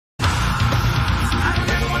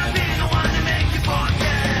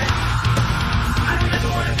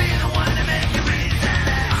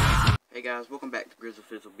guys, welcome back to Grizzle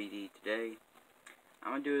Fizzle BD. Today,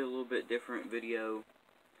 I'm going to do a little bit different video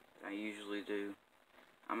than I usually do.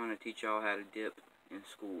 I'm going to teach y'all how to dip in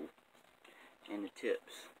school and the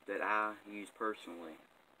tips that I use personally.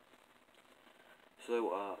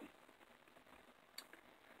 So,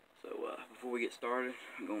 before we get started,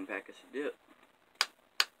 I'm going to pack us a dip.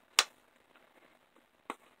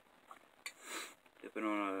 Dipping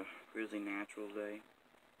on a Grizzly Natural Day,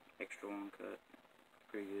 extra long cut,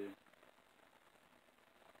 pretty good.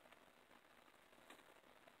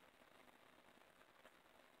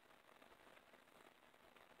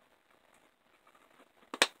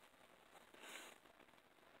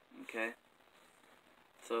 Okay,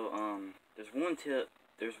 so there's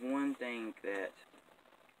one thing that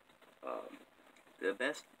the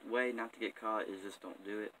best way not to get caught is just don't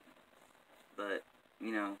do it. But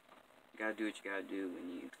you know, you gotta do what you gotta do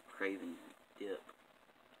when you craving dip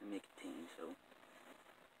and nicotine. So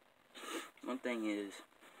one thing is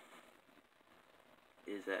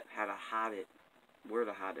that how to hide it, where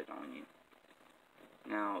to hide it on you.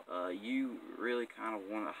 Now you really kind of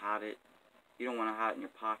want to hide it. You don't want to hide it in your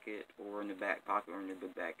pocket or in the back pocket or in your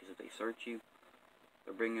book bag, because if they search you,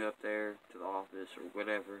 they'll bring you up there to the office or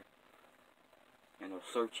whatever, and they'll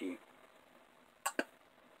search you.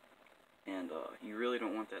 And you really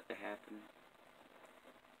don't want that to happen,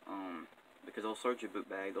 because they'll search your book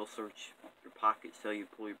bag, they'll search your pockets, tell you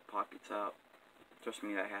to pull your pockets out. Trust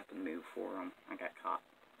me, that happened to me before. I got caught,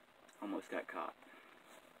 almost got caught.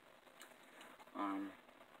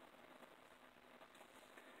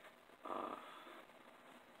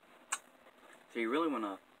 So you really want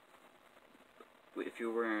to, if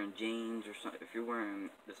you're wearing jeans or something, if you're wearing,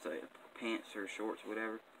 let's say, pants or shorts or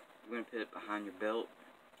whatever, you're going to put it behind your belt,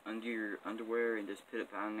 under your underwear, and just put it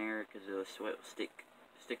behind there, because the sweat will stick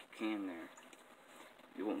your can there.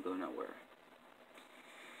 You won't go nowhere.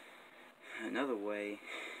 Another way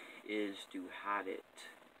is to hide it.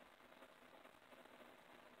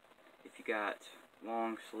 If you got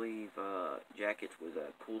long sleeve jackets with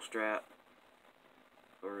a pull strap,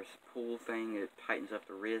 or a pull thing that tightens up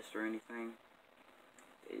the wrist or anything,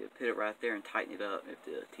 you put it right there and tighten it up. If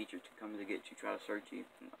the teacher comes to get you, try to search you,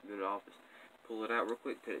 go to the office, pull it out real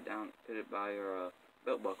quick, put it down, put it by your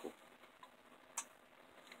belt buckle.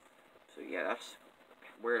 So yeah, that's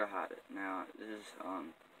where to hide it. Now this is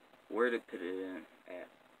where to put it in at.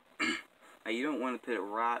 Now you don't want to put it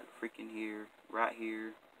right freaking here, right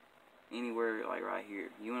here, anywhere like right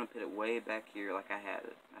here. You want to put it way back here, like I had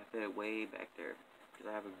it. I put it way back there, because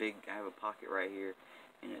I have a pocket right here,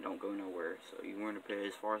 and it don't go nowhere. So you want to put it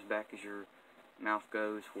as far as back as your mouth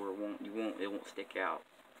goes, where it won't stick out.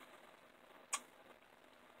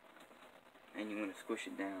 And you want to squish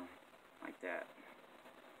it down like that.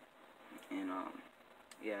 And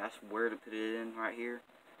yeah, that's where to put it in, right here.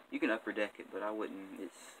 You can upper deck it, but I wouldn't.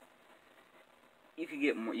 You could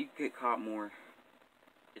get caught more.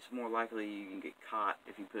 It's more likely you can get caught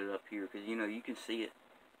if you put it up here, because you know you can see it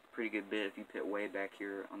pretty good bit if you put it way back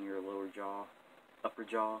here on your lower jaw, upper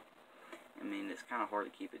jaw. I mean, it's kind of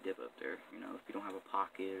hard to keep a dip up there, you know, if you don't have a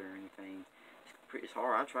pocket or anything. It's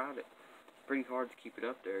hard. I tried it. It's pretty hard to keep it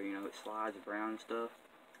up there, you know. It slides around and stuff.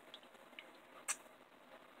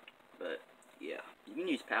 But yeah, you can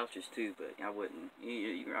use pouches too, but I wouldn't.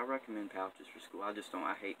 I recommend pouches for school. I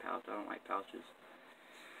hate pouches. I don't like pouches.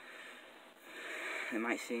 It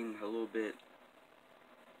might seem a little bit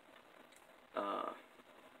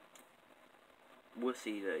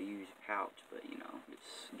wussy to use a pouch, but you know,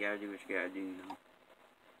 you gotta do what you gotta do, you know.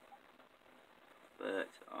 But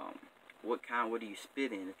what do you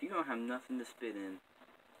spit in? If you don't have nothing to spit in,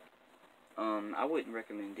 I wouldn't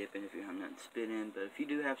recommend dipping if you have nothing to spit in. But if you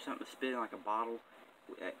do have something to spit in, like a bottle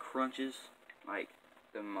that crunches, like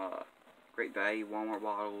them Great Value Walmart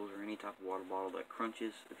bottles or any type of water bottle that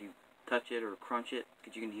crunches, if you touch it or crunch it,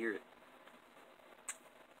 because you can hear it.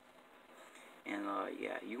 And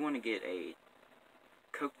yeah, you want to get a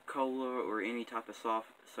Coca-Cola or any type of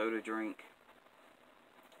soft soda drink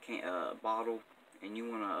bottle, and you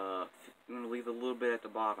want to leave a little bit at the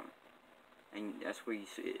bottom, and that's where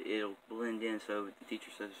it'll blend in. So the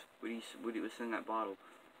teacher says, what's in that bottle?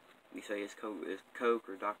 You say it's Coke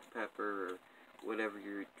or Dr. Pepper or whatever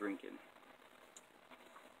you're drinking.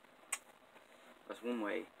 That's one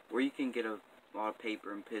way. Or you can get a lot of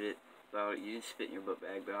paper and put it about it. You just spit in your book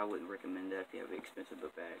bag, but I wouldn't recommend that if you have an expensive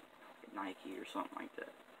book bag, like Nike or something like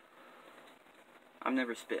that. I've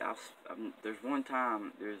never spit. There's one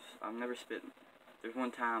time I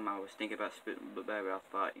was thinking about spitting in the book bag, but I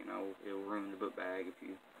thought, you know, it'll ruin the book bag if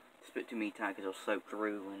you spit too many times, because it'll soak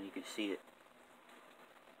through and you can see it.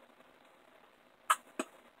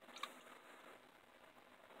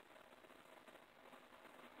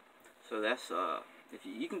 So that's if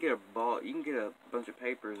you can get a ball, you can get a bunch of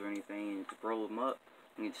papers or anything and just roll them up.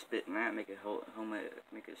 You can spit in that, make a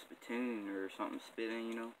make a spittoon or something to spit in,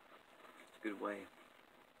 you know. It's a good way.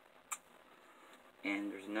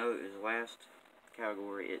 And there's the last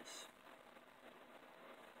category. It's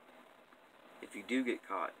if you do get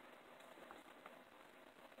caught,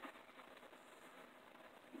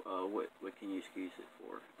 what can you excuse it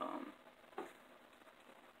for?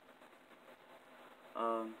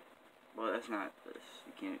 Well, that's not this.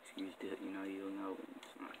 You can't excuse it. You know, you'll know when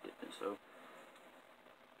it's not dipping. So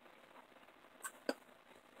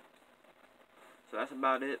that's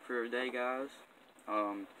about it for today, guys.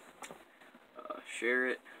 Share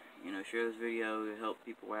it. You know, share this video to help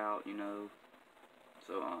people out. You know.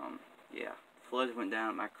 So yeah, floods went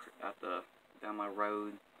down down my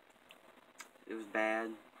road. It was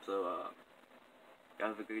bad. So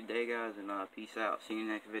have a good day, guys, and peace out. See you in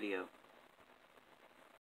the next video.